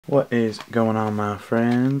What is going on, my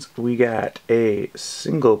friends? We got a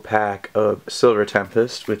single pack of Silver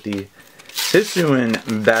Tempest with the Hisuian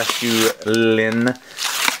Basculin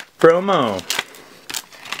promo.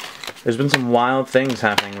 There's been some wild things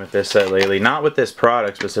happening with this set lately. Not with this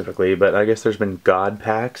product specifically, but I guess there's been God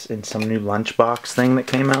packs and some new lunchbox thing that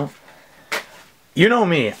came out. You know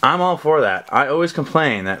me, I'm all for that. I always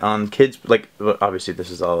complain that on kids, like, obviously this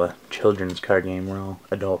is all a children's card game. We're all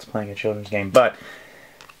adults playing a children's game, but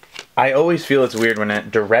I always feel it's weird when a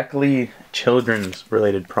directly children's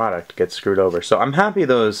related product gets screwed over. So I'm happy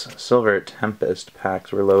those Silver Tempest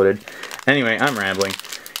packs were loaded. Anyway, I'm rambling.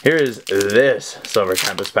 Here is this Silver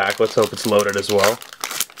Tempest pack. Let's hope it's loaded as well.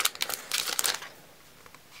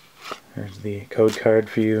 There's the code card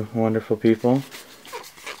for you wonderful people.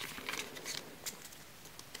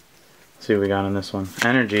 Let's see what we got in this one.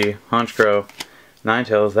 Energy, Honchkrow,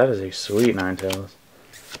 Ninetales. That is a sweet Ninetales.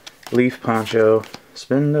 Leaf Poncho,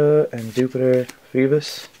 Spinda and Jupiter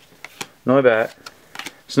Phoebus, Noibat,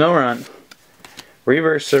 Snorunt,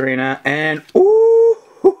 Reverse Serena, and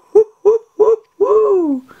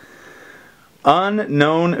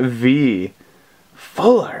Unknown V.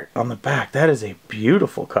 Full art on the back. That is a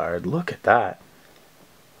beautiful card. Look at that.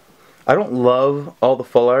 I don't love all the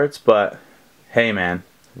full arts, but hey man,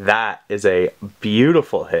 that is a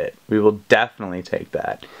beautiful hit. We will definitely take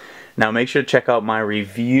that. Now make sure to check out my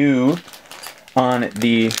review on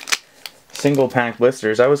the single pack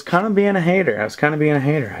blisters. I was kind of being a hater.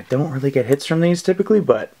 I don't really get hits from these typically,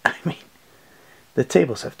 but I mean, the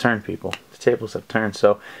tables have turned, people. The tables have turned.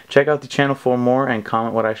 So check out the channel for more and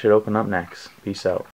comment what I should open up next. Peace out.